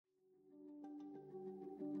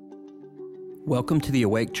Welcome to the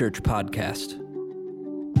Awake Church podcast.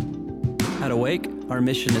 At Awake, our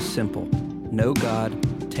mission is simple: know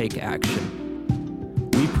God, take action.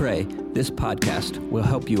 We pray this podcast will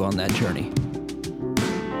help you on that journey.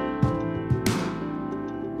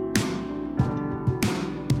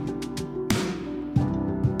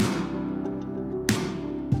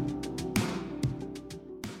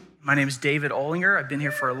 My name is David Olinger. I've been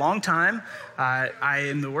here for a long time. I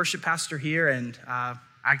am the worship pastor here, and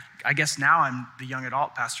I guess now I'm the young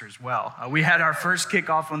adult pastor as well. We had our first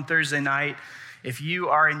kickoff on Thursday night. If you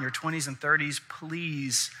are in your 20s and 30s,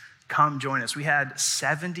 please come join us. We had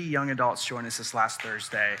 70 young adults join us this last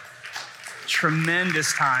Thursday.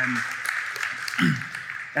 Tremendous time.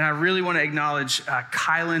 And I really want to acknowledge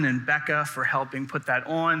Kylan and Becca for helping put that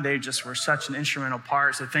on. They just were such an instrumental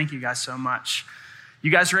part, so thank you guys so much.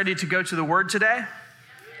 You guys ready to go to the Word today?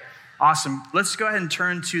 Awesome. Let's go ahead and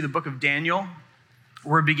turn to the book of Daniel.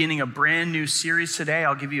 We're beginning a brand new series today.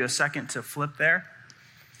 I'll give you a second to flip there.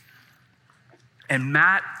 And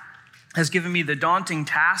Matt has given me the daunting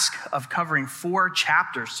task of covering 4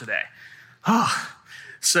 chapters today.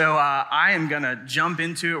 So I am going to jump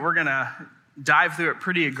into it. We're going to dive through it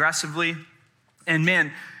pretty aggressively. And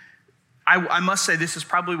man, I must say this is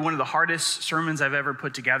probably one of the hardest sermons I've ever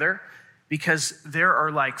put together, because there are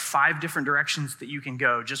like 5 different directions that you can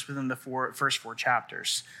go just within the first 4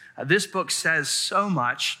 chapters. This book says so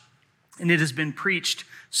much, and it has been preached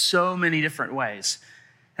so many different ways.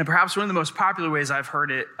 And perhaps one of the most popular ways I've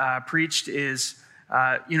heard it preached is,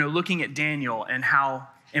 looking at Daniel and how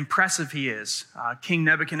impressive he is. King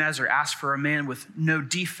Nebuchadnezzar asked for a man with no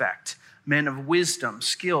defect, man of wisdom,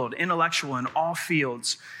 skilled, intellectual in all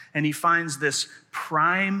fields, and he finds this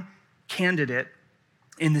prime candidate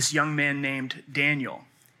in this young man named Daniel.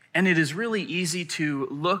 And it is really easy to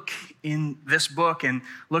look in this book and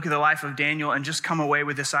look at the life of Daniel and just come away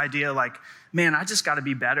with this idea like, man, I just got to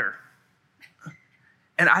be better.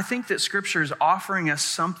 And I think that Scripture is offering us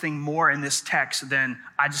something more in this text than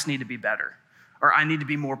I just need to be better, or I need to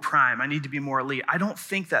be more prime, I need to be more elite. I don't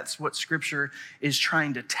think that's what Scripture is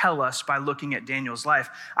trying to tell us by looking at Daniel's life.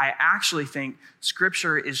 I actually think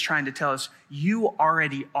Scripture is trying to tell us you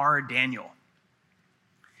already are Daniel.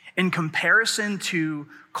 In comparison to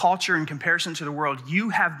culture, in comparison to the world, you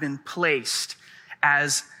have been placed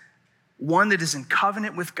as one that is in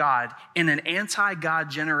covenant with God in an anti-God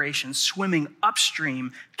generation, swimming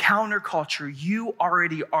upstream, counterculture. You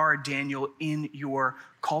already are Daniel in your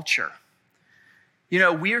culture. You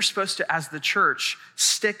know, we are supposed to, as the church,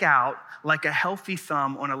 stick out like a healthy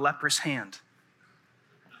thumb on a leprous hand.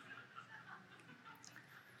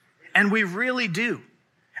 And we really do.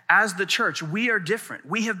 As the church, we are different.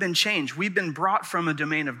 We have been changed. We've been brought from a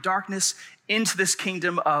domain of darkness into this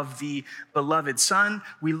kingdom of the beloved Son.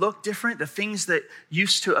 We look different. The things that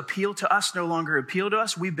used to appeal to us no longer appeal to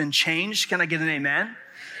us. We've been changed. Can I get an amen?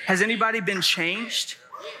 Has anybody been changed?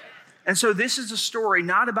 And so this is a story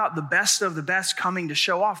not about the best of the best coming to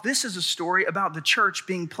show off. This is a story about the church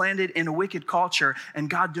being planted in a wicked culture and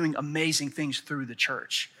God doing amazing things through the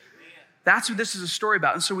church. That's what this is a story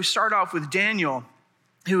about. And so we start off with Daniel,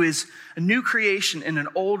 who is a new creation in an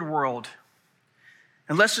old world.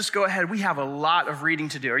 And let's just go ahead. We have a lot of reading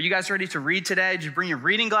to do. Are you guys ready to read today? Did you bring your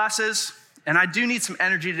reading glasses? And I do need some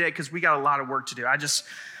energy today because we got a lot of work to do. I'm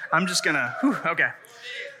just gonna, okay.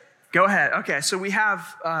 Go ahead. Okay, so we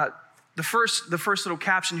have the first little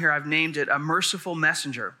caption here. I've named it A Merciful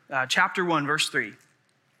Messenger. Chapter 1, verse 3.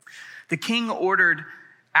 The king ordered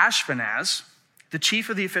Ashpenaz, the chief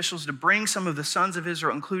of the officials, to bring some of the sons of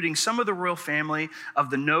Israel, including some of the royal family of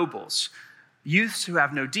the nobles, youths who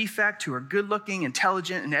have no defect, who are good-looking,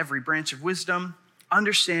 intelligent in every branch of wisdom,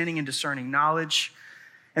 understanding and discerning knowledge.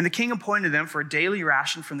 And the king appointed them for a daily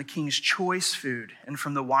ration from the king's choice food and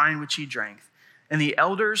from the wine which he drank. And the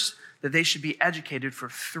elders, that they should be educated for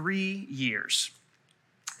 3 years,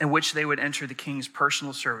 in which they would enter the king's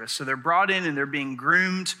personal service. So they're brought in and they're being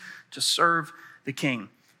groomed to serve the king.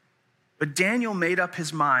 But Daniel made up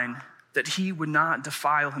his mind that he would not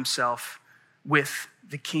defile himself with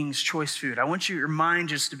the king's choice food. I want your mind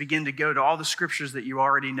just to begin to go to all the scriptures that you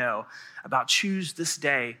already know about choose this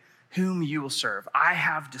day whom you will serve. I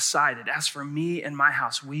have decided, as for me and my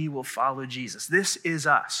house, we will follow Jesus. This is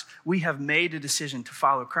us. We have made a decision to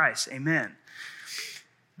follow Christ. Amen.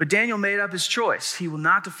 But Daniel made up his choice. He will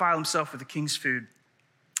not defile himself with the king's food,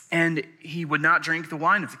 and he would not drink the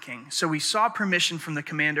wine of the king. So he sought permission from the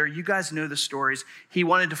commander. You guys know the stories. He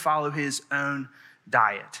wanted to follow his own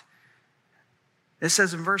diet. It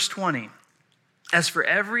says in verse 20, as for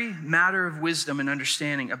every matter of wisdom and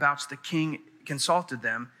understanding about which the king consulted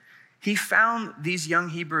them, he found these young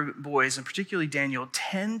Hebrew boys, and particularly Daniel,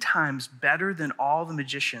 10 times better than all the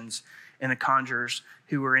magicians and the conjurers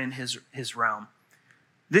who were in his realm.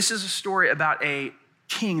 This is a story about a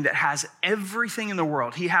king that has everything in the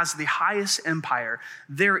world. He has the highest empire.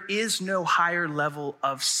 There is no higher level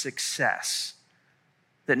of success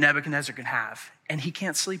that Nebuchadnezzar can have, and he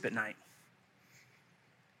can't sleep at night.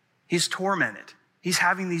 He's tormented. He's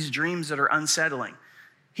having these dreams that are unsettling.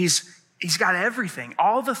 He's got everything,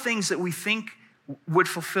 all the things that we think would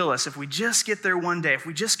fulfill us. If we just get there one day, if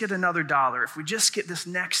we just get another dollar, if we just get this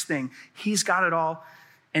next thing, he's got it all,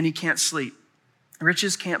 and he can't sleep.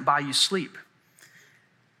 Riches can't buy you sleep.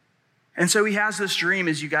 And so he has this dream,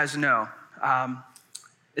 as you guys know.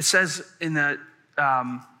 It says in the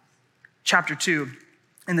chapter 2,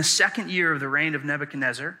 in the second year of the reign of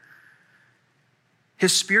Nebuchadnezzar,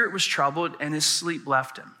 his spirit was troubled and his sleep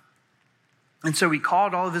left him. And so he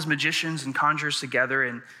called all of his magicians and conjurers together,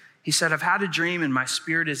 and he said, I've had a dream and my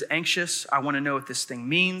spirit is anxious. I want to know what this thing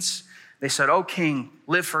means. They said, "O king,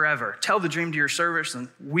 live forever. Tell the dream to your servants and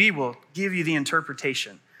we will give you the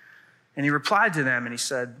interpretation." And he replied to them and he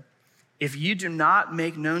said, "If you do not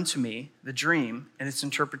make known to me the dream and its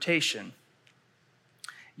interpretation,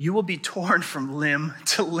 you will be torn from limb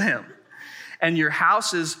to limb, and your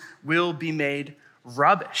houses will be made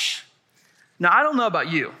rubbish." Now, I don't know about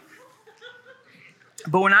you,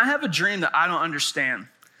 but when I have a dream that I don't understand,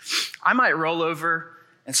 I might roll over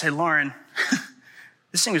and say, "Lauren,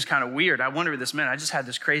 this thing was kind of weird. I wonder what this meant. I just had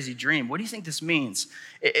this crazy dream. What do you think this means?"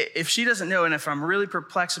 If she doesn't know, and if I'm really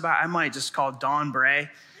perplexed about it, I might just call Dawn Bray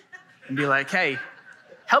and be like, "Hey,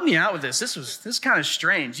 help me out with this. This is kind of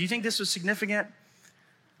strange. Do you think this was significant?"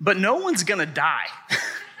 But no one's gonna die.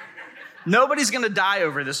 Nobody's gonna die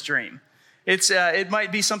over this dream. It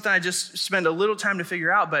might be something I just spend a little time to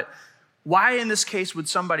figure out, but why in this case would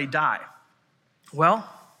somebody die?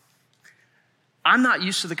 Well, I'm not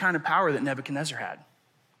used to the kind of power that Nebuchadnezzar had.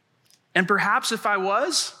 And perhaps if I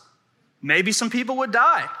was, maybe some people would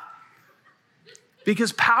die.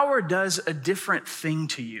 Because power does a different thing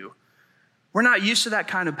to you. We're not used to that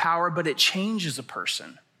kind of power, but it changes a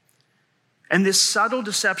person. And this subtle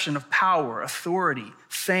deception of power, authority,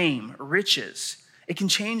 fame, riches, it can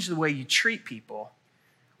change the way you treat people.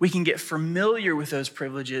 We can get familiar with those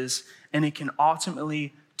privileges, and it can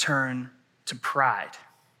ultimately turn to pride.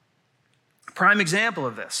 Prime example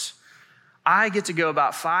of this. I get to go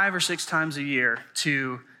about 5 or 6 times a year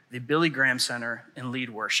to the Billy Graham Center and lead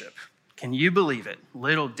worship. Can you believe it?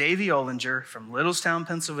 Little Davey Ollinger from Littlestown,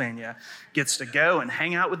 Pennsylvania, gets to go and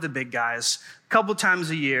hang out with the big guys a couple times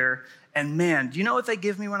a year. And man, do you know what they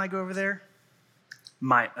give me when I go over there?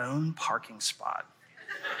 My own parking spot.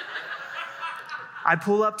 I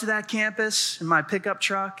pull up to that campus in my pickup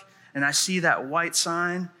truck, and I see that white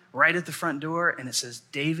sign right at the front door, and it says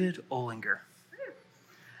David Ollinger.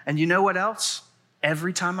 And you know what else?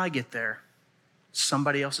 Every time I get there,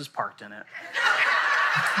 somebody else is parked in it.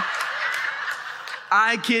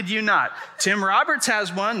 I kid you not. Tim Roberts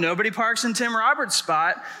has one. Nobody parks in Tim Roberts'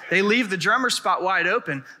 spot. They leave the drummer's spot wide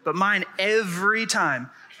open, but mine every time.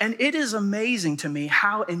 And it is amazing to me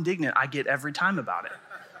how indignant I get every time about it.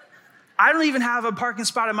 I don't even have a parking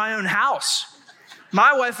spot in my own house.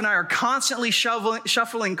 My wife and I are constantly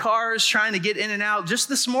shuffling cars, trying to get in and out. Just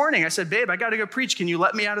this morning, I said, "Babe, I got to go preach. Can you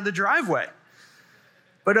let me out of the driveway?"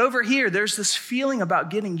 But over here, there's this feeling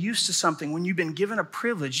about getting used to something. When you've been given a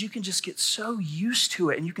privilege, you can just get so used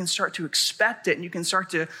to it, and you can start to expect it, and you can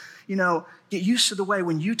start to, get used to the way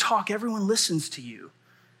when you talk, everyone listens to you.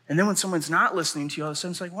 And then when someone's not listening to you, all of a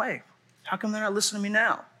sudden it's like, wait, how come they're not listening to me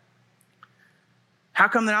now? How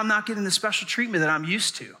come that I'm not getting the special treatment that I'm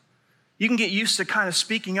used to? You can get used to kind of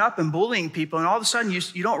speaking up and bullying people, and all of a sudden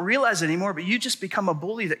you don't realize it anymore, but you just become a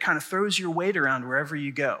bully that kind of throws your weight around wherever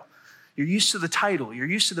you go. You're used to the title. You're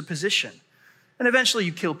used to the position. And eventually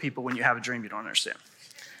you kill people when you have a dream you don't understand.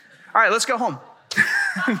 All right, let's go home.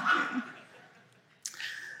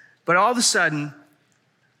 But all of a sudden,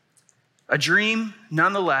 a dream,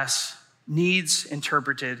 nonetheless, needs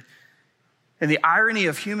interpreted. And the irony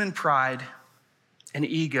of human pride and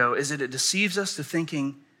ego is that it deceives us to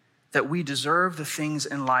thinking that we deserve the things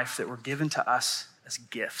in life that were given to us as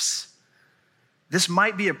gifts. This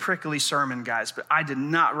might be a prickly sermon, guys, but I did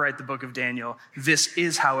not write the book of Daniel. This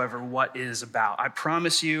is, however, what it is about. I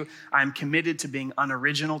promise you, I'm committed to being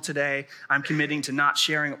unoriginal today. I'm committing to not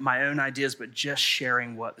sharing my own ideas, but just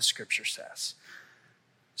sharing what the scripture says.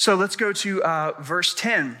 So let's go to verse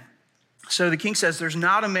 10. So the king says, there's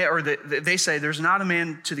not a man, or they say, there's not a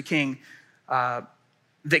man to the king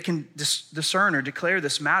that can discern or declare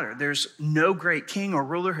this matter. There's no great king or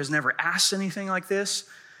ruler has never asked anything like this.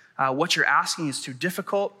 What you're asking is too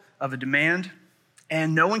difficult. of a demand,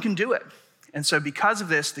 and no one can do it. And so because of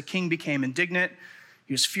this, the king became indignant.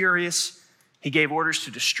 He was furious. He gave orders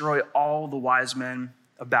to destroy all the wise men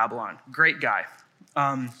of Babylon. Great guy.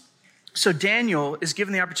 So Daniel is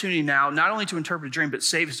given the opportunity now not only to interpret a dream, but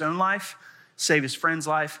save his own life, save his friend's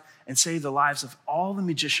life, and save the lives of all the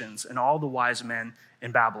magicians and all the wise men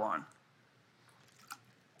in Babylon.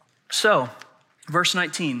 So, verse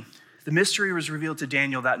 19, the mystery was revealed to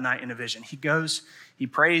Daniel that night in a vision. He goes, he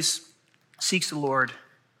prays, seeks the Lord,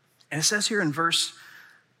 and it says here in verse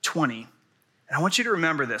 20, and I want you to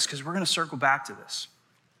remember this because we're going to circle back to this.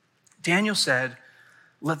 Daniel said,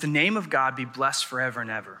 "Let the name of God be blessed forever and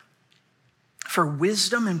ever. For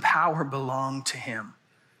wisdom and power belong to him.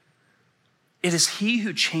 It is he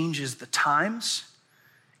who changes the times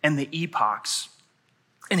and the epochs,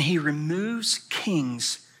 and he removes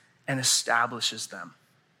kings and establishes them."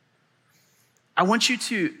 I want you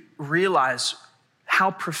to realize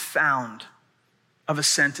how profound of a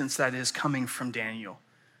sentence that is coming from Daniel.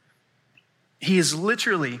 He has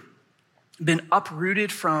literally been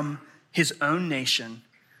uprooted from his own nation,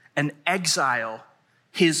 an exile,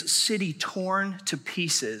 his city torn to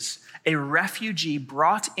pieces, a refugee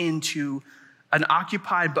brought into an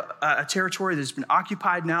occupied a territory that has been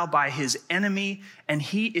occupied now by his enemy, and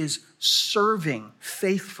he is serving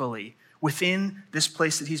faithfully within this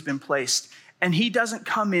place that he's been placed. And he doesn't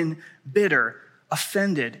come in bitter,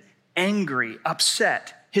 offended, angry,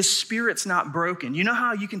 upset. His spirit's not broken. You know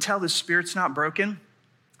how you can tell the spirit's not broken?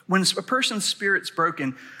 When a person's spirit's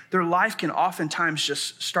broken, their life can oftentimes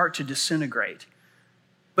just start to disintegrate.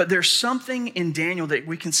 But there's something in Daniel that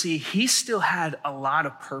we can see he still had a lot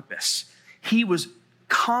of purpose. He was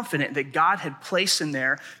confident that God had placed him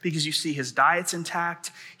there because you see his diet's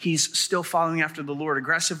intact. He's still following after the Lord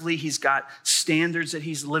aggressively. He's got standards that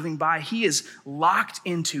he's living by. He is locked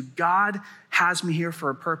into God has me here for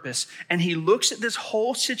a purpose. And he looks at this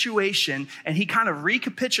whole situation and he kind of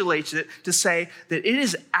recapitulates it to say that it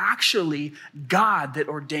is actually God that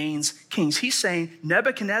ordains kings. He's saying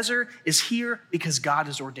Nebuchadnezzar is here because God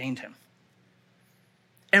has ordained him.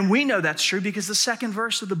 And we know that's true because the second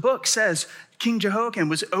verse of the book says King Jehoiakim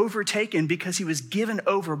was overtaken because he was given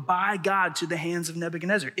over by God to the hands of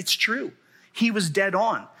Nebuchadnezzar. It's true. He was dead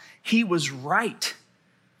on. He was right.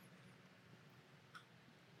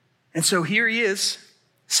 And so here he is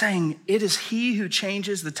saying, it is he who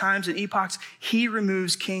changes the times and epochs. He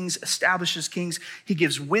removes kings, establishes kings. He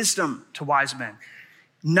gives wisdom to wise men,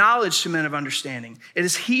 knowledge to men of understanding. It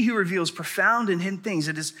is he who reveals profound and hidden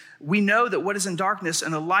things. We know that what is in darkness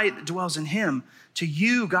and the light that dwells in him. To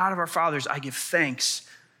you, God of our fathers, I give thanks.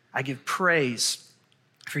 I give praise,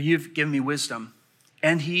 for you've given me wisdom.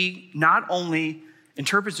 And he not only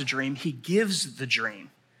interprets a dream, he gives the dream.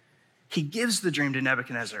 He gives the dream to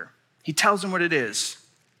Nebuchadnezzar. He tells him what it is.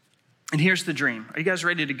 And here's the dream. Are you guys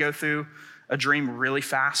ready to go through a dream really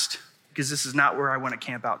fast? Because this is not where I want to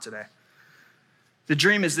camp out today. The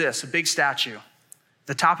dream is this, a big statue.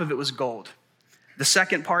 The top of it was gold. The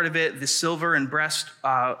second part of it, the silver and breast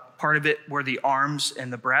part of it were the arms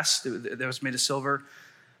and the breast that was made of silver.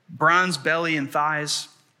 Bronze belly and thighs,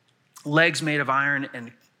 legs made of iron,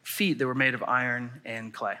 and feet that were made of iron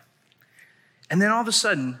and clay. And then all of a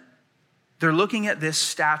sudden, they're looking at this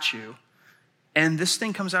statue, and this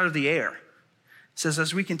thing comes out of the air. It says,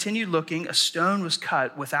 as we continued looking, a stone was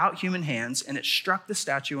cut without human hands, and it struck the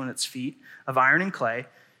statue on its feet of iron and clay,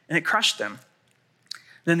 and it crushed them.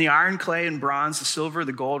 Then the iron, clay, and bronze, the silver,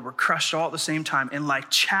 the gold were crushed all at the same time, and like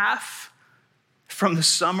chaff from the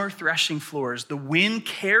summer threshing floors, the wind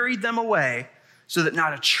carried them away so that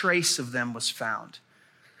not a trace of them was found.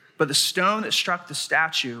 But the stone that struck the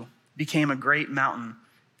statue became a great mountain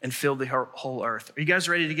and filled the whole earth. Are you guys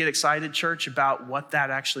ready to get excited, church, about what that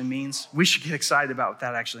actually means? We should get excited about what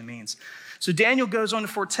that actually means. So Daniel goes on to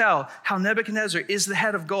foretell how Nebuchadnezzar is the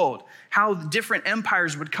head of gold, how different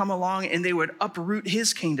empires would come along and they would uproot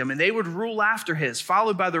his kingdom and they would rule after his,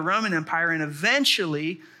 followed by the Roman Empire. And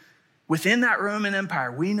eventually, within that Roman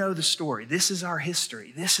Empire, we know the story. This is our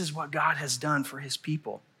history. This is what God has done for his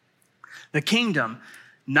people. The kingdom,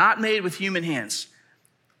 not made with human hands,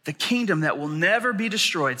 the kingdom that will never be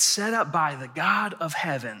destroyed, set up by the God of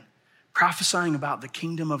heaven, prophesying about the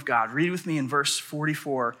kingdom of God. Read with me in verse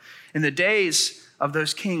 44. In the days of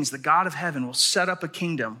those kings, the God of heaven will set up a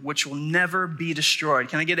kingdom which will never be destroyed.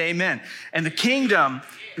 Can I get amen? And the kingdom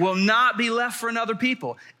will not be left for another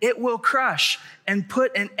people. It will crush and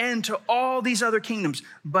put an end to all these other kingdoms.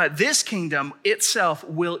 But this kingdom itself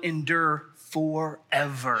will endure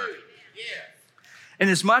forever. And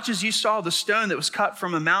as much as you saw the stone that was cut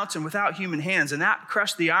from a mountain without human hands, and that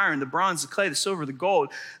crushed the iron, the bronze, the clay, the silver, the gold,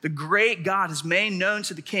 the great God has made known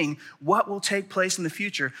to the king what will take place in the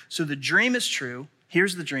future. So the dream is true.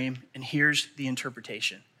 Here's the dream, and here's the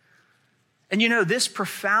interpretation. And you know, this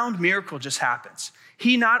profound miracle just happens.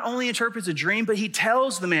 He not only interprets a dream, but he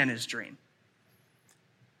tells the man his dream.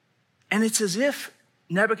 And it's as if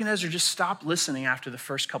Nebuchadnezzar just stopped listening after the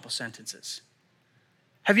first couple sentences.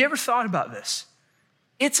 Have you ever thought about this?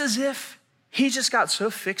 It's as if he just got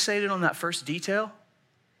so fixated on that first detail.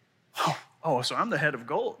 Oh, so I'm the head of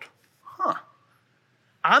gold. Huh.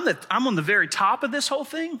 I'm on the very top of this whole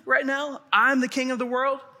thing right now. I'm the king of the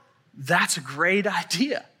world. That's a great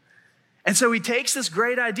idea. And so he takes this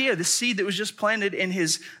great idea, this seed that was just planted in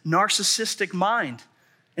his narcissistic mind,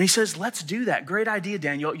 and he says, let's do that. Great idea,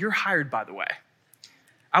 Daniel. You're hired, by the way.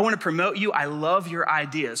 I want to promote you. I love your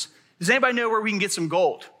ideas. Does anybody know where we can get some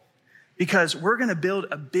gold? Because we're going to build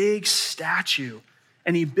a big statue.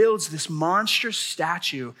 And he builds this monstrous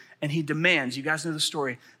statue, and he demands, you guys know the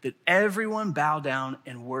story, that everyone bow down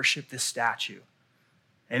and worship this statue.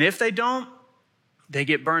 And if they don't, they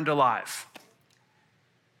get burned alive.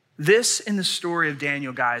 This in the story of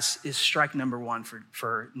Daniel, guys, is strike number one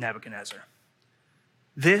for Nebuchadnezzar.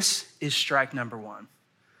 This is strike number one.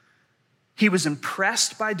 He was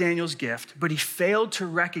impressed by Daniel's gift, but he failed to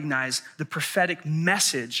recognize the prophetic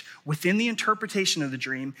message within the interpretation of the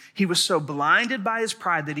dream. He was so blinded by his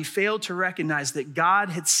pride that he failed to recognize that God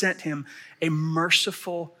had sent him a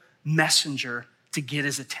merciful messenger to get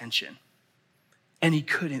his attention. And he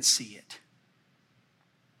couldn't see it.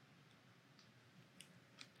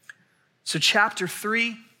 So chapter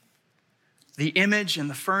 3, the image and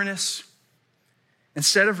the furnace.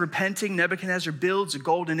 Instead of repenting, Nebuchadnezzar builds a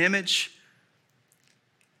golden image.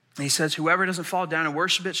 And he says, whoever doesn't fall down and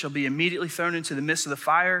worship it shall be immediately thrown into the midst of the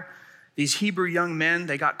fire. These Hebrew young men,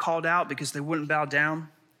 they got called out because they wouldn't bow down.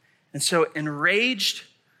 And so enraged,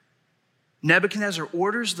 Nebuchadnezzar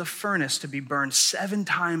orders the furnace to be burned 7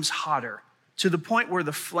 times hotter, to the point where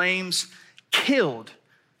the flames killed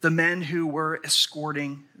the men who were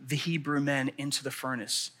escorting the Hebrew men into the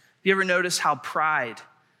furnace. Have you ever noticed how pride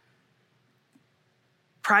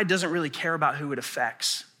doesn't really care about who it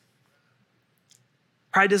affects?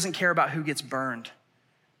 Pride doesn't care about who gets burned.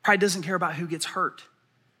 Pride doesn't care about who gets hurt.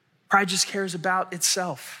 Pride just cares about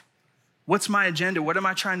itself. What's my agenda? What am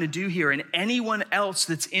I trying to do here? And anyone else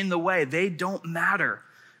that's in the way, they don't matter.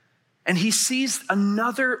 And he sees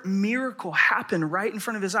another miracle happen right in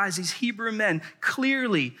front of his eyes. These Hebrew men,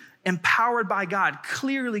 clearly empowered by God,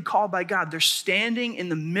 clearly called by God, they're standing in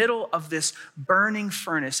the middle of this burning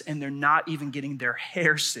furnace, and they're not even getting their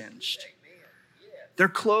hair singed. Their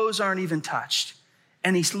clothes aren't even touched.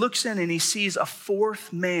 And he looks in and he sees a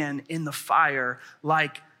 4th man in the fire,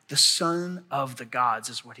 like the son of the gods,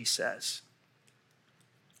 is what he says.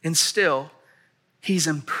 And still, he's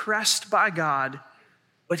impressed by God,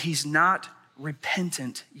 but he's not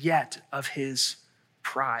repentant yet of his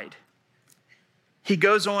pride. He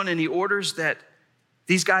goes on and he orders that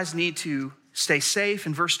these guys need to stay safe.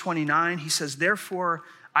 In verse 29, he says, therefore,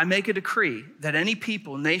 I make a decree that any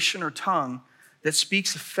people, nation, or tongue that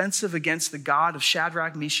speaks offensive against the God of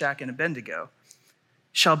Shadrach, Meshach, and Abednego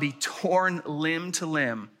shall be torn limb to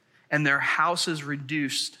limb, and their houses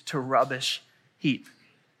reduced to rubbish heap.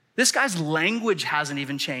 This guy's language hasn't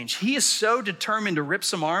even changed. He is so determined to rip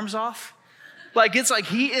some arms off. It's like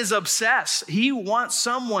he is obsessed. He wants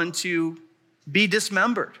someone to be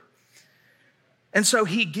dismembered. And so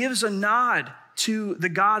he gives a nod to the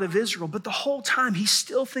God of Israel, but the whole time he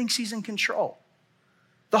still thinks he's in control.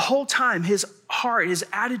 The whole time, his heart, his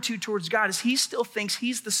attitude towards God is he still thinks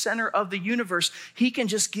he's the center of the universe. He can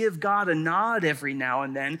just give God a nod every now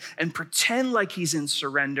and then and pretend like he's in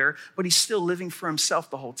surrender, but he's still living for himself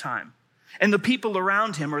the whole time. And the people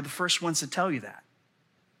around him are the first ones to tell you that.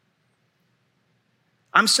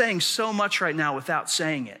 I'm saying so much right now without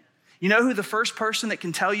saying it. You know who the first person that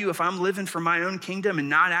can tell you if I'm living for my own kingdom and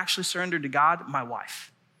not actually surrendered to God? My wife.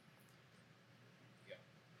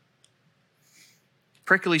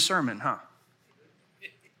 Prickly sermon, huh?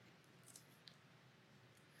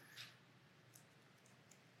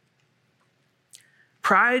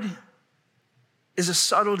 Pride is a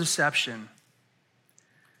subtle deception.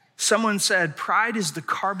 Someone said, pride is the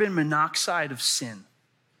carbon monoxide of sin.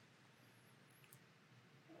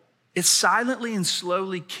 It silently and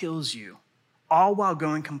slowly kills you, all while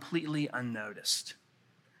going completely unnoticed.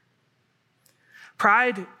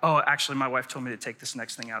 Pride, actually, my wife told me to take this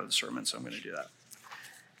next thing out of the sermon, so I'm going to do that.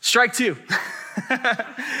 Strike 2.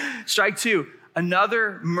 Strike 2.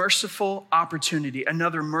 another merciful opportunity,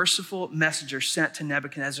 another merciful messenger sent to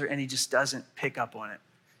Nebuchadnezzar, and he just doesn't pick up on it.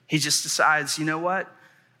 He just decides, you know what?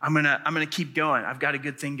 I'm gonna keep going. I've got a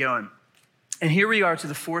good thing going. And here we are to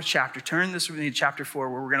the 4th chapter. Turn this with me to chapter 4,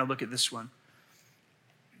 where we're gonna look at this one.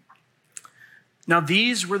 Now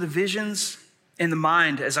these were the visions in the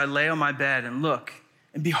mind as I lay on my bed and look,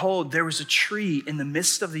 and behold, there was a tree in the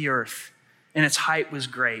midst of the earth, and its height was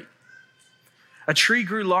great. A tree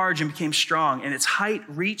grew large and became strong, and its height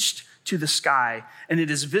reached to the sky, and it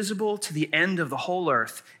is visible to the end of the whole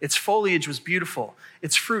earth. Its foliage was beautiful,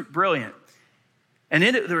 its fruit brilliant. And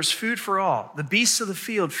in it there was food for all. The beasts of the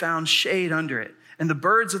field found shade under it, and the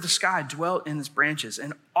birds of the sky dwelt in its branches,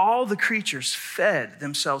 and all the creatures fed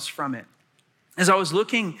themselves from it. As I was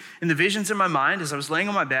looking in the visions in my mind, as I was laying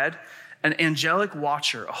on my bed, an angelic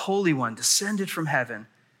watcher, a holy one, descended from heaven,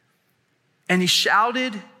 and he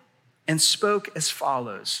shouted and spoke as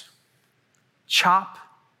follows: chop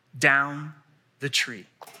down the tree.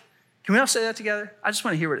 Can we all say that together? I just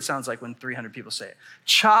want to hear what it sounds like when 300 people say it.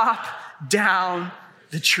 Chop down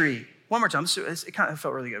the tree. One more time. It kind of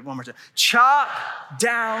felt really good. One more time. Chop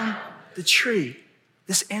down the tree.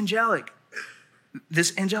 This angelic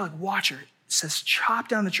watcher says, chop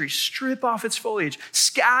down the tree, strip off its foliage,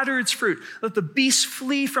 scatter its fruit, let the beasts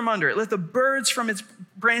flee from under it, let the birds from its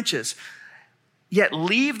branches, yet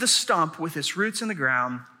leave the stump with its roots in the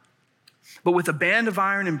ground, but with a band of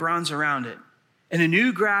iron and bronze around it, and a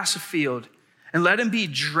new grass of field, and let him be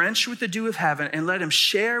drenched with the dew of heaven, and let him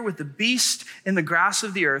share with the beast in the grass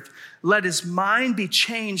of the earth. Let his mind be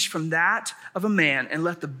changed from that of a man, and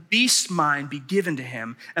let the beast's mind be given to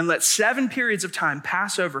him, and let 7 periods of time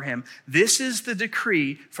pass over him. This is the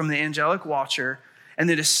decree from the angelic watcher, and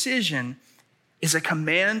the decision is a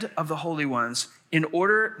command of the holy ones, in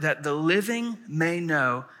order that the living may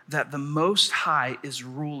know that the Most High is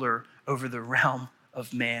ruler over the realm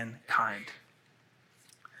of mankind.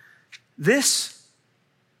 This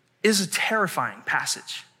is a terrifying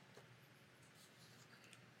passage.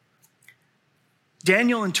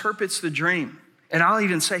 Daniel interprets the dream, and I'll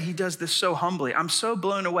even say he does this so humbly. I'm so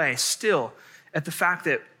blown away still at the fact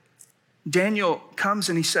that Daniel comes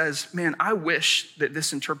and he says, man, I wish that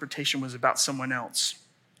this interpretation was about someone else.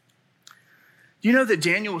 Do you know that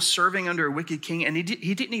Daniel was serving under a wicked king, and he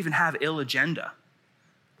didn't even have ill agenda?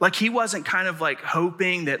 Like, he wasn't kind of like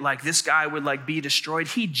hoping that like this guy would like be destroyed.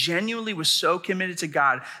 He genuinely was so committed to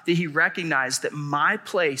God that he recognized that my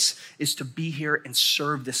place is to be here and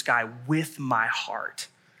serve this guy with my heart,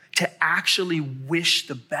 to actually wish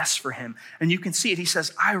the best for him. And you can see it. He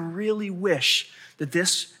says, I really wish that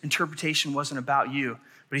this interpretation wasn't about you.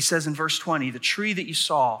 But he says in verse 20, the tree that you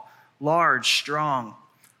saw, large, strong,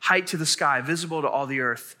 height to the sky, visible to all the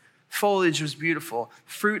earth, foliage was beautiful,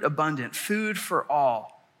 fruit abundant, food for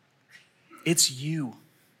all. It's you.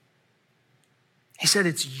 He said,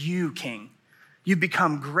 it's you, King. You've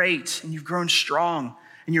become great and you've grown strong,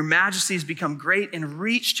 and your majesty has become great and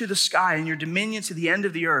reached to the sky, and your dominion to the end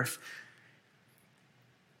of the earth.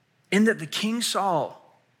 In that the king saw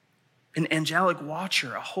an angelic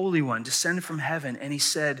watcher, a holy one, descended from heaven, and he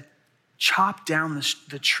said, chop down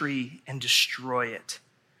the tree and destroy it.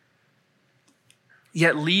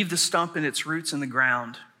 Yet leave the stump and its roots in the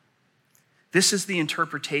ground. This is the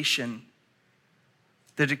interpretation,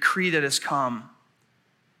 the decree that has come.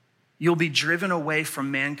 You'll be driven away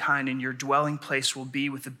from mankind, and your dwelling place will be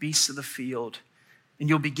with the beasts of the field, and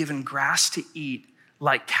you'll be given grass to eat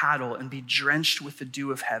like cattle and be drenched with the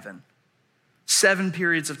dew of heaven. 7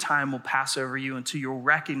 periods of time will pass over you until you'll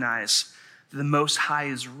recognize that the Most High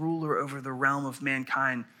is ruler over the realm of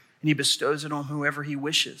mankind, and he bestows it on whoever he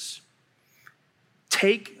wishes.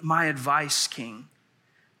 Take my advice, King.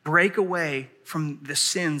 Break away from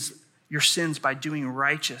your sins by doing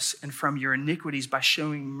righteous, and from your iniquities by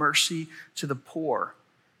showing mercy to the poor,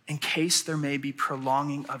 in case there may be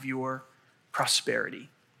prolonging of your prosperity.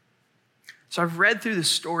 So I've read through this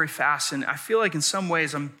story fast, and I feel like in some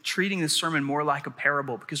ways I'm treating this sermon more like a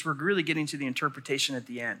parable, because we're really getting to the interpretation at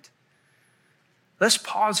the end. Let's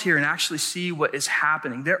pause here and actually see what is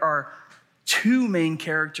happening. There are 2 main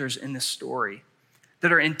characters in this story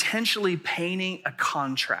that are intentionally painting a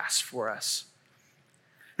contrast for us.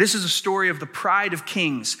 This is a story of the pride of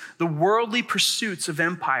kings, the worldly pursuits of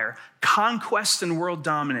empire, conquest and world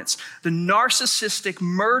dominance, the narcissistic,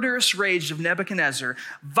 murderous rage of Nebuchadnezzar,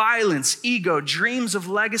 violence, ego, dreams of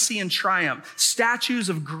legacy and triumph, statues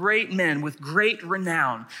of great men with great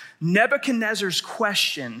renown. Nebuchadnezzar's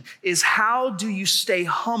question is, how do you stay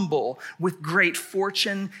humble with great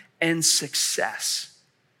fortune and success?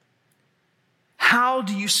 How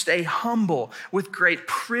do you stay humble with great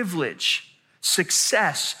privilege,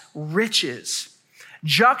 success, riches,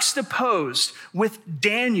 juxtaposed with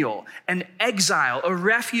Daniel, an exile, a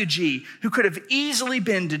refugee who could have easily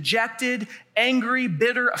been dejected, angry,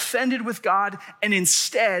 bitter, offended with God, and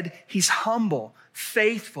instead he's humble,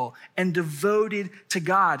 faithful, and devoted to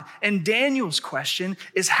God. And Daniel's question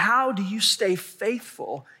is, how do you stay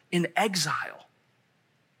faithful in exile?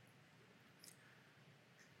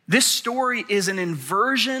 This story is an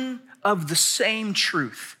inversion of the same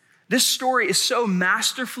truth. This story is so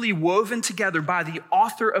masterfully woven together by the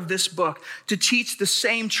author of this book to teach the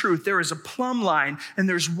same truth. There is a plumb line, and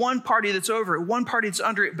there's one party that's over it, one party that's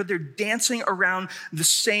under it, but they're dancing around the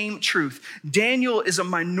same truth. Daniel is a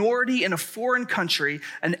minority in a foreign country,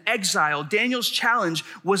 an exile. Daniel's challenge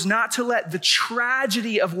was not to let the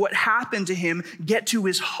tragedy of what happened to him get to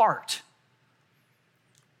his heart.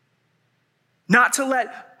 Not to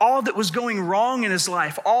let all that was going wrong in his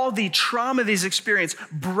life, all the trauma that he's experienced,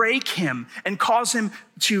 break him and cause him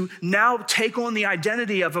to now take on the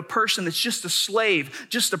identity of a person that's just a slave,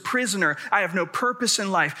 just a prisoner. I have no purpose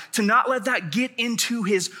in life. To not let that get into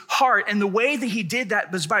his heart. And the way that he did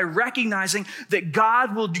that was by recognizing that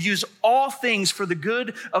God will use all things for the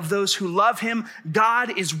good of those who love him.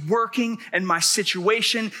 God is working in my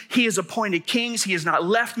situation. He has appointed kings. He has not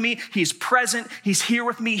left me. He's present. He's here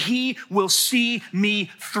with me. He will see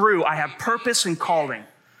me through. I have purpose and calling,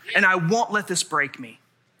 and I won't let this break me.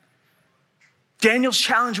 Daniel's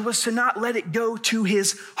challenge was to not let it go to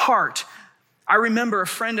his heart. I remember a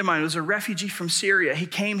friend of mine who was a refugee from Syria. He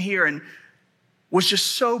came here and was just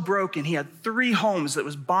so broken. He had 3 homes that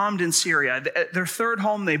was bombed in Syria. Their 3rd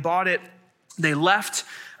home, they bought it. They left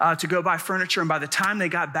to go buy furniture, and by the time they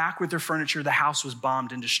got back with their furniture, the house was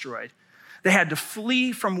bombed and destroyed. They had to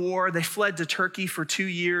flee from war. They fled to Turkey for 2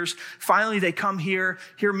 years. Finally, they come here.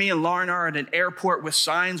 Here me and Lauren are at an airport with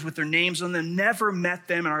signs with their names on them. Never met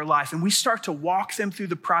them in our life. And we start to walk them through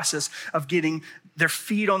the process of getting their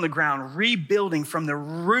feet on the ground, rebuilding from the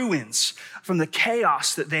ruins, from the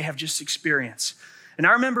chaos that they have just experienced. And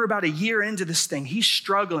I remember about a year into this thing, he's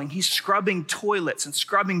struggling. He's scrubbing toilets and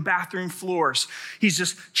scrubbing bathroom floors. He's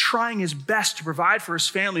just trying his best to provide for his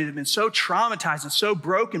family that have been so traumatized and so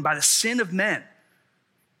broken by the sin of men.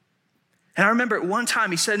 And I remember at one time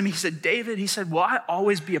he said to me, he said, David, he said, will I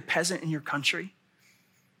always be a peasant in your country?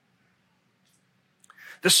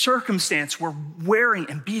 The circumstance were wearing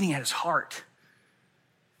and beating at his heart.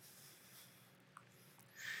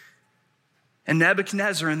 And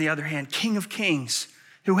Nebuchadnezzar, on the other hand, King of Kings,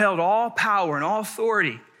 who held all power and all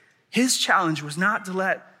authority, his challenge was not to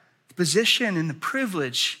let the position and the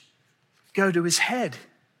privilege go to his head.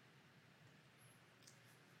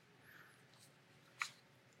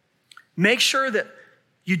 Make sure that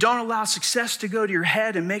you don't allow success to go to your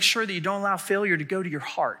head, and make sure that you don't allow failure to go to your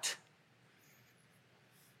heart.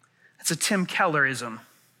 That's a Tim Kellerism.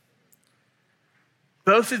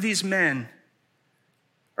 Both of these men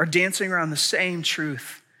are dancing around the same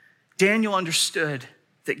truth. Daniel understood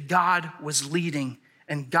that God was leading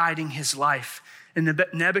and guiding his life. And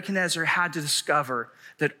Nebuchadnezzar had to discover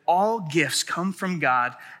that all gifts come from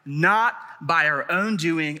God, not by our own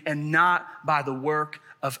doing and not by the work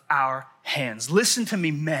of our hands. Listen to me,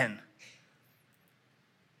 men.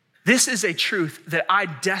 This is a truth that I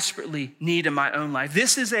desperately need in my own life.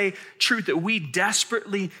 This is a truth that we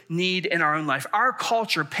desperately need in our own life. Our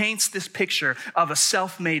culture paints this picture of a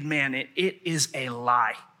self-made man. It is a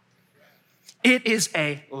lie. It is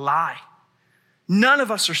a lie. None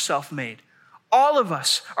of us are self-made. All of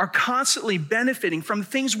us are constantly benefiting from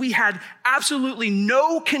things we had absolutely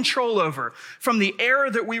no control over, from the era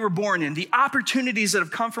that we were born in, the opportunities that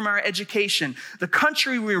have come from our education, the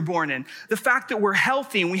country we were born in, the fact that we're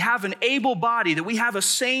healthy and we have an able body, that we have a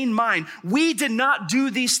sane mind. We did not do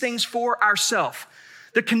these things for ourselves.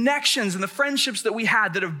 The connections and the friendships that we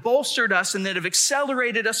had that have bolstered us and that have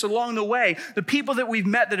accelerated us along the way, the people that we've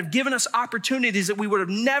met that have given us opportunities that we would have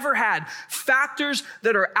never had, factors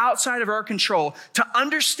that are outside of our control. To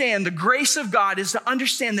understand the grace of God is to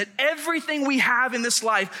understand that everything we have in this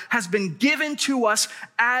life has been given to us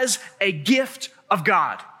as a gift of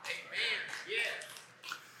God.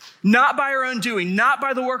 Not by our own doing, not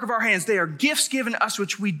by the work of our hands. They are gifts given to us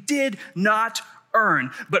which we did not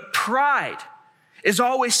earn. But pride is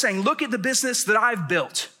always saying, look at the business that I've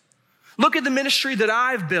built. Look at the ministry that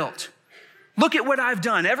I've built. Look at what I've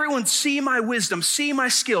done. Everyone see my wisdom, see my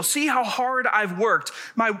skill, see how hard I've worked,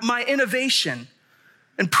 my innovation.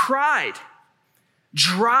 And pride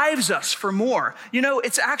drives us for more. You know,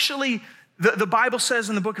 it's actually, the Bible says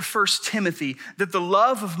in the book of 1 Timothy that the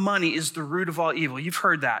love of money is the root of all evil. You've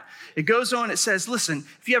heard that. It goes on, it says, listen,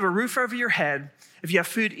 if you have a roof over your head, if you have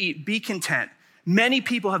food to eat, be content. Many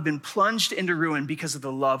people have been plunged into ruin because of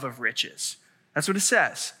the love of riches. That's what it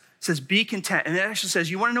says. It says, be content. And it actually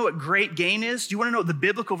says, you want to know what great gain is? Do you want to know what the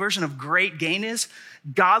biblical version of great gain is?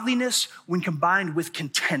 Godliness when combined with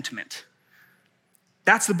contentment.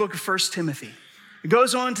 That's the book of 1 Timothy. It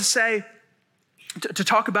goes on to say, to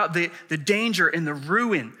talk about the danger and the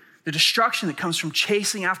ruin, the destruction that comes from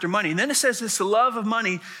chasing after money. And then it says this, the love of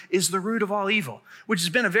money is the root of all evil, which has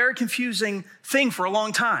been a very confusing thing for a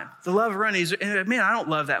long time. The love of money is, man, I don't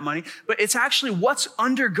love that money. But it's actually what's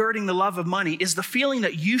undergirding the love of money is the feeling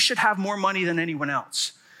that you should have more money than anyone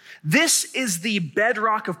else. This is the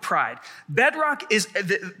bedrock of pride.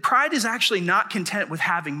 Pride is actually not content with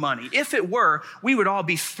having money. If it were, we would all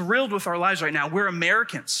be thrilled with our lives right now. We're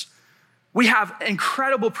Americans. We have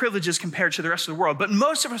incredible privileges compared to the rest of the world, but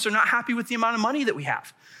most of us are not happy with the amount of money that we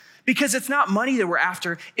have because it's not money that we're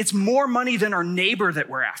after. It's more money than our neighbor that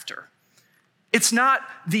we're after. It's not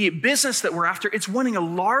the business that we're after. It's wanting a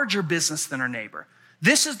larger business than our neighbor.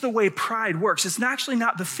 This is the way pride works. It's actually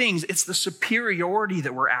not the things, it's the superiority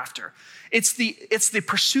that we're after. It's the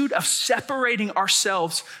pursuit of separating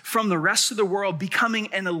ourselves from the rest of the world, becoming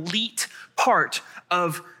an elite part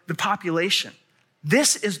of the population.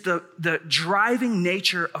 This is the driving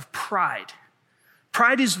nature of pride.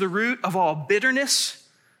 Pride is the root of all bitterness.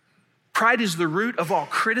 Pride is the root of all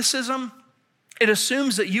criticism. It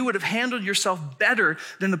assumes that you would have handled yourself better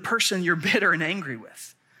than the person you're bitter and angry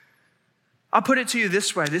with. I'll put it to you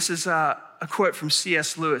this way. This is a quote from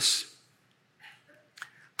C.S. Lewis.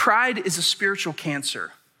 Pride is a spiritual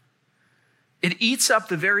cancer. It eats up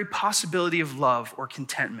the very possibility of love or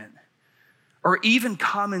contentment, or even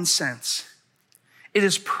common sense. It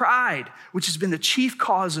is pride which has been the chief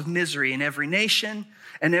cause of misery in every nation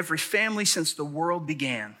and every family since the world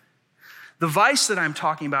began. The vice that I'm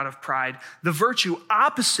talking about of pride, the virtue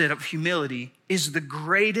opposite of humility, is the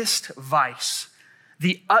greatest vice.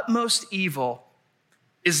 The utmost evil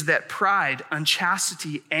is that pride,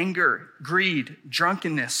 unchastity, anger, greed,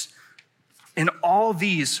 drunkenness, and all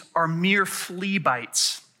these are mere flea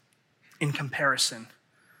bites in comparison.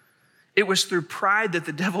 It was through pride that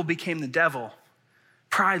the devil became the devil.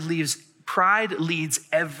 Pride leads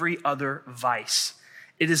every other vice.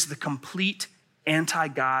 It is the complete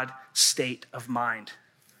anti-God state of mind.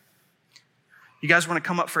 You guys want to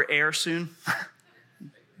come up for air soon?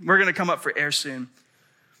 We're going to come up for air soon.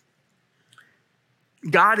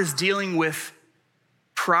 God is dealing with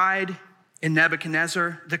pride in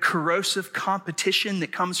Nebuchadnezzar, the corrosive competition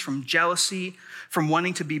that comes from jealousy, from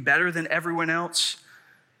wanting to be better than everyone else.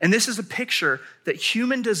 And this is a picture that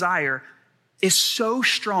human desire is so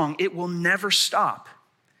strong, it will never stop.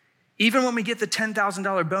 Even when we get the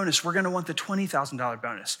 $10,000 bonus, we're gonna want the $20,000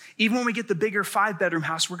 bonus. Even when we get the bigger 5-bedroom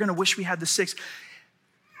house, we're gonna wish we had the 6.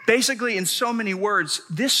 Basically, in so many words,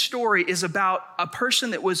 this story is about a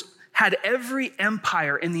person that had every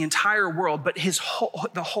empire in the entire world, but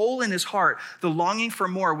the hole in his heart, the longing for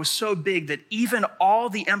more was so big that even all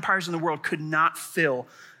the empires in the world could not fill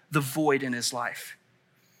the void in his life.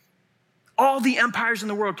 All the empires in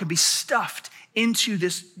the world could be stuffed into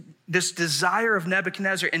this desire of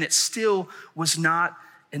Nebuchadnezzar, and it still was not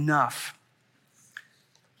enough.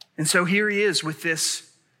 And so here he is with this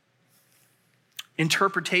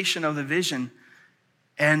interpretation of the vision,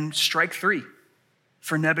 and strike 3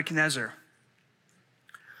 for Nebuchadnezzar.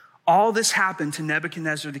 All this happened to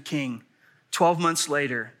Nebuchadnezzar the king 12 months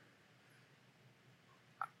later.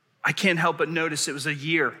 I can't help but notice it was a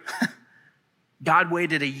year. God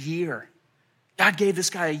waited a year. God gave this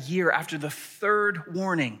guy a year after the 3rd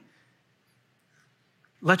warning.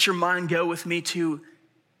 Let your mind go with me to,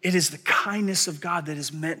 it is the kindness of God that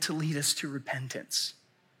is meant to lead us to repentance.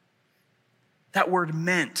 That word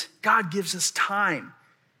meant. God gives us time.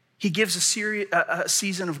 He gives a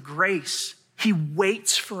season of grace. He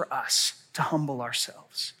waits for us to humble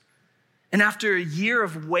ourselves. And after a year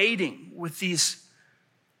of waiting with these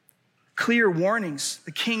clear warnings,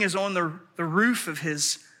 the king is on the roof of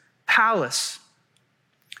his palace.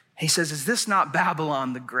 He says, is this not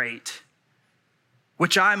Babylon the Great,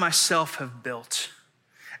 which I myself have built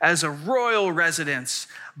as a royal residence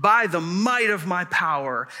by the might of my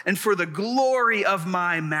power and for the glory of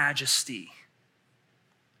my majesty?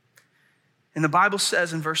 And the Bible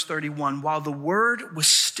says in verse 31, while the word was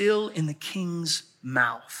still in the king's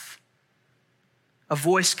mouth, a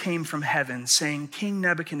voice came from heaven saying, King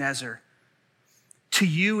Nebuchadnezzar, to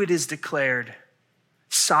you it is declared,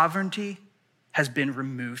 sovereignty has been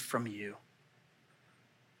removed from you.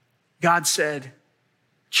 God said,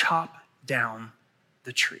 chop down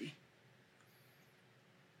the tree.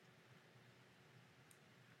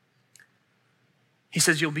 He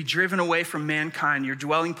says, you'll be driven away from mankind. Your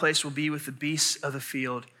dwelling place will be with the beasts of the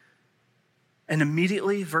field. And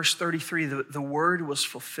immediately, verse 33, the word was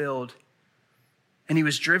fulfilled. And he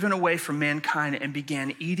was driven away from mankind and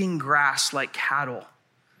began eating grass like cattle.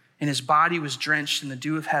 And his body was drenched in the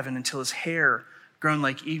dew of heaven until his hair grown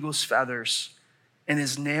like eagle's feathers and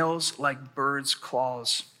his nails like birds'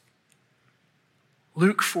 claws.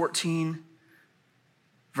 Luke 14,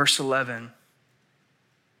 verse 11.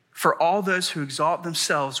 For all those who exalt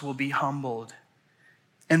themselves will be humbled,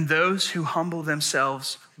 and those who humble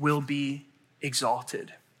themselves will be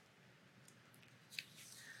exalted.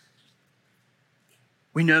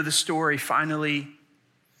 We know the story. Finally,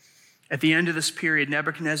 at the end of this period,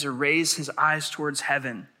 Nebuchadnezzar raised his eyes towards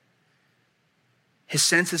heaven. His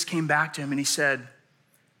senses came back to him, and he said,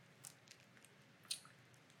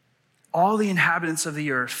 all the inhabitants of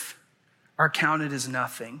the earth are counted as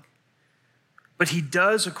nothing, but he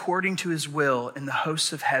does according to his will in the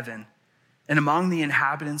hosts of heaven and among the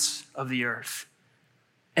inhabitants of the earth,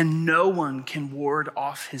 and no one can ward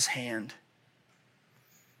off his hand.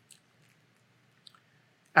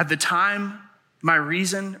 At the time my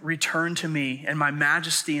reason returned to me, and my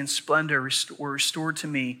majesty and splendor were restored to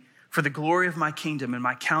me for the glory of my kingdom, and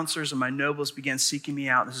my counselors and my nobles began seeking me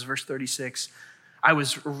out. This is verse 36. I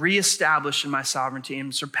was reestablished in my sovereignty,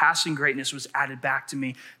 and surpassing greatness was added back to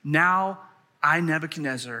me. Now I,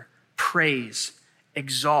 Nebuchadnezzar, praise,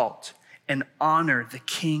 exalt, and honor the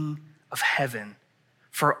King of heaven,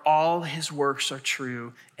 for all his works are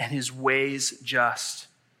true and his ways just.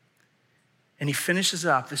 And he finishes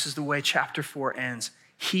up, this is the way chapter 4 ends.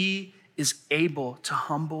 He is able to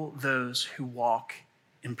humble those who walk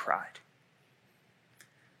in pride.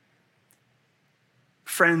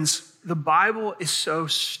 Friends, the Bible is so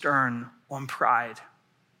stern on pride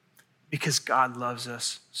because God loves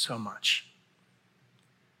us so much.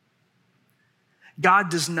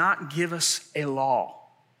 God does not give us a law.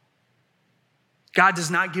 God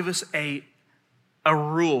does not give us a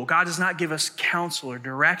rule. God does not give us counsel or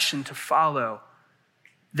direction to follow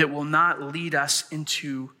that will not lead us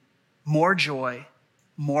into more joy,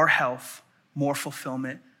 more health, more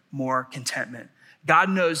fulfillment, more contentment. God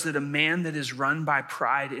knows that a man that is run by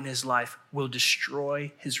pride in his life will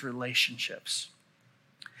destroy his relationships.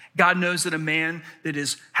 God knows that a man that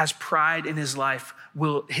has pride in his life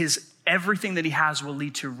everything that he has will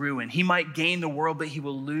lead to ruin. He might gain the world, but he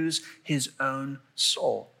will lose his own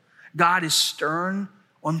soul. God is stern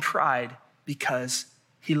on pride because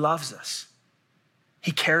he loves us.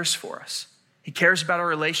 He cares for us. He cares about our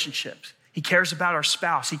relationships. He cares about our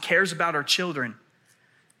spouse. He cares about our children.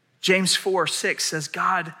 James 4:6 says,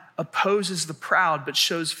 God opposes the proud, but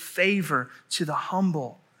shows favor to the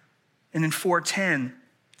humble. And in 4:10,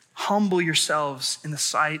 humble yourselves in the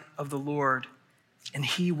sight of the Lord, and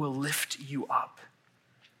he will lift you up.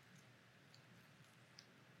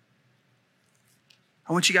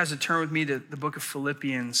 I want you guys to turn with me to the book of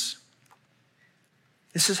Philippians.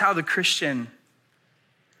 This is how the Christian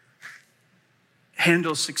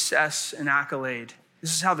handles success and accolade.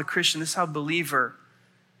 This is how the believer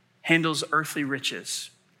handles earthly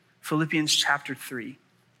riches. Philippians chapter 3.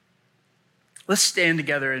 Let's stand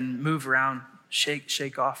together and move around,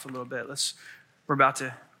 shake off a little bit. We're about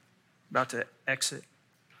to exit.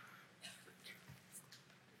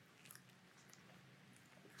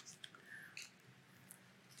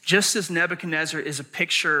 Just as Nebuchadnezzar is a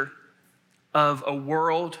picture of a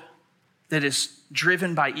world that is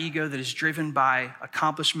driven by ego, that is driven by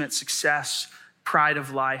accomplishment, success, pride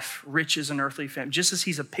of life, riches, and earthly fame, just as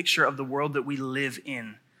he's a picture of the world that we live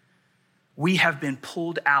in, we have been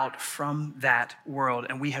pulled out from that world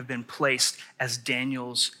and we have been placed as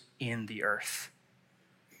Daniels in the earth.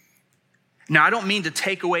 Now, I don't mean to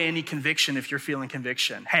take away any conviction if you're feeling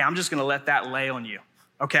conviction. Hey, I'm just gonna let that lay on you,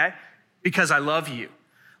 okay? Because I love you.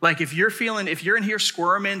 Like if you're in here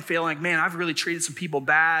squirming, feeling like, man, I've really treated some people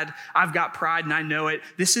bad. I've got pride and I know it.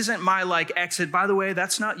 This isn't my exit. By the way,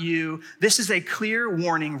 that's not you. This is a clear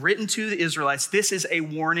warning written to the Israelites. This is a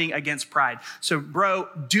warning against pride. So bro,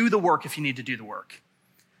 do the work if you need to do the work.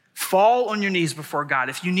 Fall on your knees before God.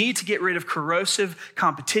 If you need to get rid of corrosive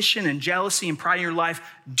competition and jealousy and pride in your life,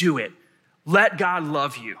 do it. Let God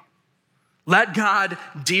love you. Let God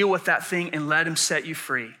deal with that thing and let him set you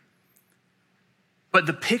free. But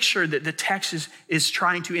the picture that the text is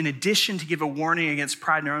trying to, in addition to give a warning against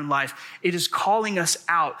pride in our own life, it is calling us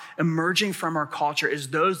out, emerging from our culture as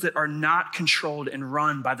those that are not controlled and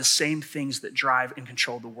run by the same things that drive and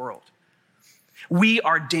control the world. We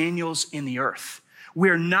are Daniels in the earth.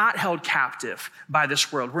 We're not held captive by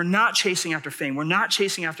this world. We're not chasing after fame. We're not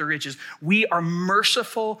chasing after riches. We are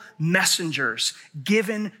merciful messengers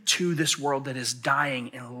given to this world that is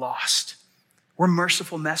dying and lost. We're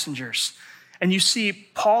merciful messengers. And you see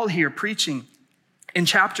Paul here preaching in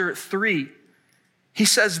chapter 3. He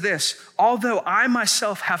says this, although I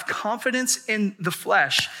myself have confidence in the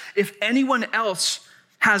flesh, if anyone else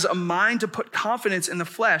has a mind to put confidence in the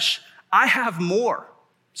flesh, I have more.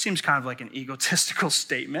 Seems kind of like an egotistical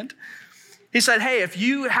statement. He said, hey, if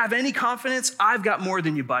you have any confidence, I've got more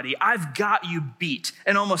than you, buddy. I've got you beat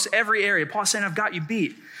in almost every area. Paul's saying, I've got you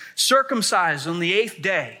beat. Circumcised on the 8th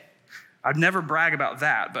day. I'd never brag about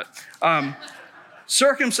that, but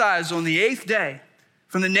circumcised on the 8th day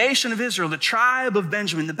from the nation of Israel, the tribe of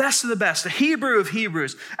Benjamin, the best of the best, the Hebrew of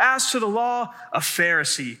Hebrews. As to the law, a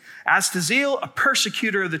Pharisee. As to zeal, a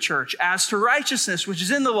persecutor of the church. As to righteousness, which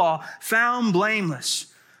is in the law, found blameless.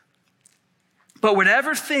 But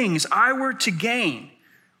whatever things I were to gain,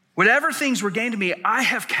 whatever things were gained to me, I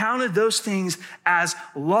have counted those things as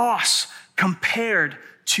loss compared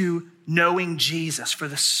to knowing Jesus. For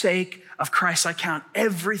the sake of Christ, I count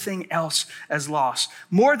everything else as loss.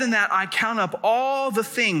 More than that, I count up all the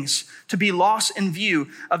things to be lost in view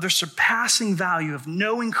of the surpassing value of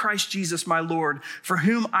knowing Christ Jesus, my Lord, for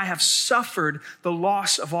whom I have suffered the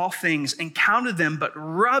loss of all things and counted them but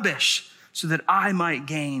rubbish so that I might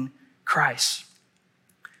gain Christ.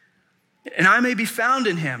 And I may be found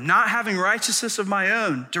in him, not having righteousness of my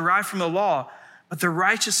own derived from the law, but the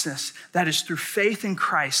righteousness that is through faith in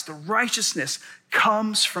Christ. The righteousness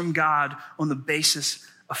comes from God on the basis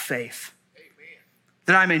of faith. Amen.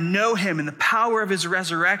 That I may know him in the power of his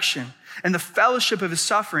resurrection and the fellowship of his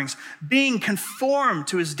sufferings, being conformed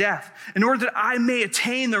to his death, in order that I may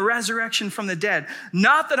attain the resurrection from the dead.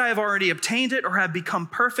 Not that I have already obtained it or have become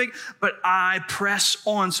perfect, but I press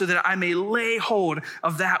on so that I may lay hold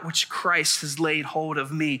of that which Christ has laid hold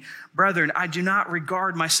of me. Brethren, I do not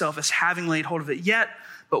regard myself as having laid hold of it yet,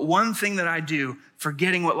 but one thing that I do,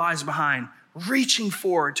 forgetting what lies behind, reaching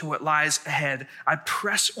forward to what lies ahead, I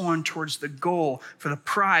press on towards the goal for the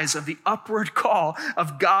prize of the upward call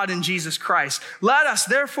of God in Jesus Christ. Let us,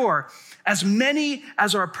 therefore, as many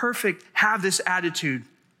as are perfect, have this attitude.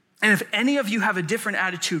 And if any of you have a different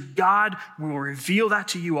attitude, God will reveal that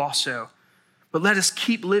to you also. But let us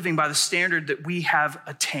keep living by the standard that we have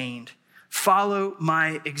attained. Follow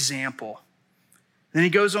my example. Then he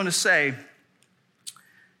goes on to say,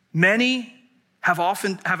 many have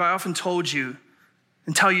I often told you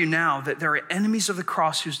and tell you now that there are enemies of the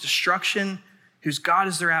cross whose destruction, whose God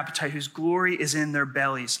is their appetite, whose glory is in their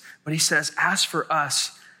bellies. But he says, as for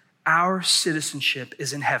us, our citizenship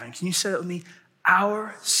is in heaven. Can you say that with me?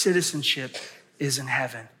 Our citizenship is in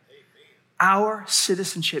heaven. Our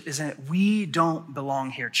citizenship is in it. We don't belong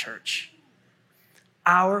here, church.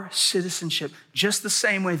 Our citizenship, just the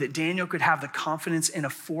same way that Daniel could have the confidence in a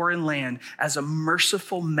foreign land as a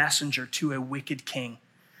merciful messenger to a wicked king,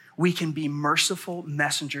 we can be merciful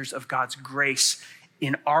messengers of God's grace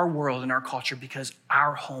in our world, in our culture, because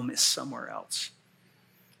our home is somewhere else.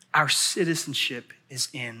 Our citizenship is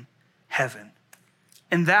in heaven.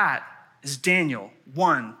 And that is Daniel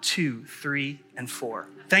 1, 2, 3, and 4.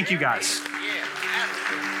 Thank you, guys.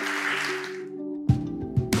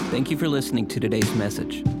 Thank you for listening to today's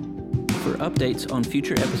message. For updates on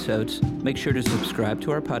future episodes, make sure to subscribe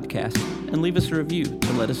to our podcast and leave us a review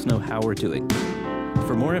to let us know how we're doing.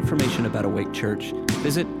 For more information about Awake Church,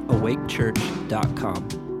 visit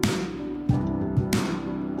awakechurch.com.